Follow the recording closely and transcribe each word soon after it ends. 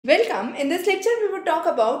Welcome. In this lecture, we will talk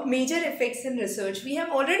about major effects in research. We have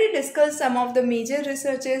already discussed some of the major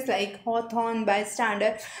researches like Hawthorne,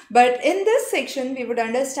 bystander, but in this section, we would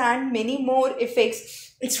understand many more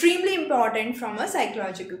effects extremely important from a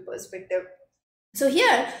psychological perspective. So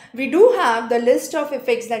here we do have the list of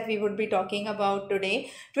effects that we would be talking about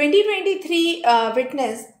today. 2023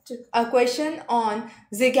 witnessed a question on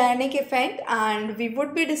Zeigarnik effect, and we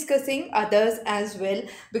would be discussing others as well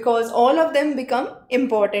because all of them become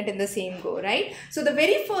important in the same go, right? So the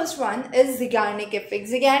very first one is Zeigarnik effect.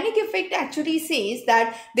 Zeigarnik effect actually says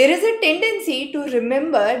that there is a tendency to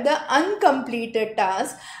remember the uncompleted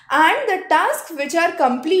tasks, and the tasks which are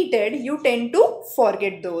completed, you tend to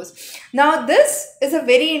forget those. Now this is a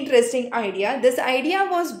very interesting idea. This idea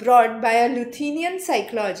was brought by a Lithuanian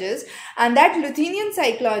psychologist, and that Lithuanian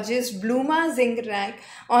psychologist Bluma Zeigarnik,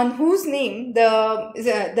 on whose name the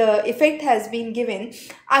effect has been given,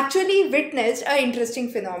 actually witnessed an interesting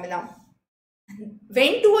phenomenon.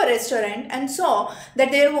 Went to a restaurant and saw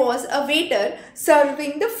that there was a waiter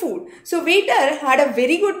serving the food. So waiter had a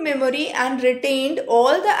very good memory and retained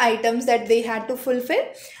all the items that they had to fulfill.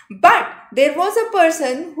 But there was a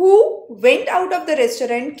person who went out of the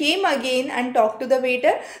restaurant, came again and talked to the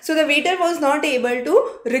waiter. So the waiter was not able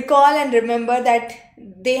to recall and remember that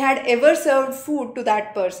they had ever served food to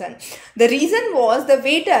that person. The reason was the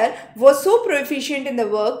waiter was so proficient in the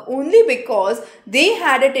work only because they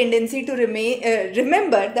had a tendency to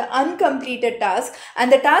remember the uncompleted task,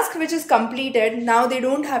 and the task which is completed, now they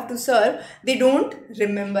don't have to serve, they don't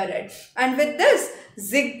remember it. And with this,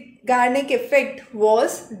 Zeigarnik effect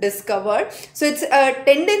was discovered. So it's a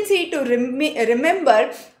tendency to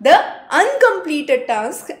remember the uncompleted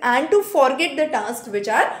tasks and to forget the tasks which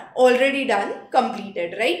are already done,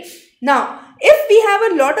 completed, right? Now, if we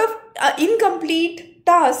have a lot of incomplete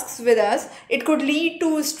tasks with us, it could lead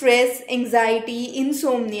to stress, anxiety,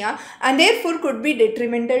 insomnia, and therefore could be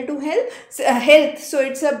detrimental to health. So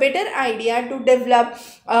it's a better idea to develop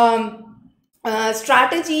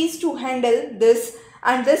strategies to handle this,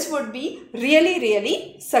 and this would be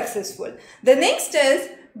really successful. The next is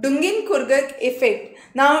Dunning-Kruger effect.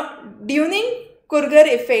 Now, Dunning-Kruger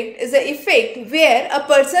effect is an effect where a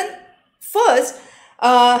person first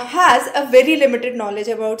has a very limited knowledge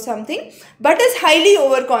about something but is highly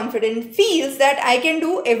overconfident, feels that I can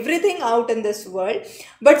do everything out in this world,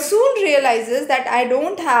 but soon realizes that I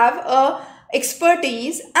don't have a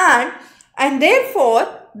expertise, and therefore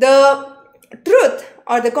the truth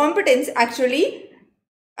or the competence actually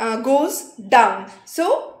goes down.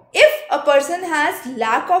 So if a person has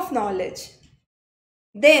lack of knowledge,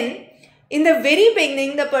 then in the very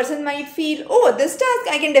beginning the person might feel, oh, this task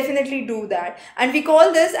I can definitely do that, and we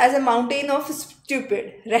call this as a mountain of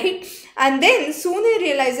stupid, right? And then soon he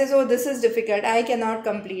realizes, oh, this is difficult, I cannot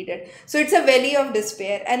complete it. So it's a valley of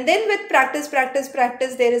despair, and then with practice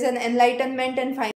there is an enlightenment, and finally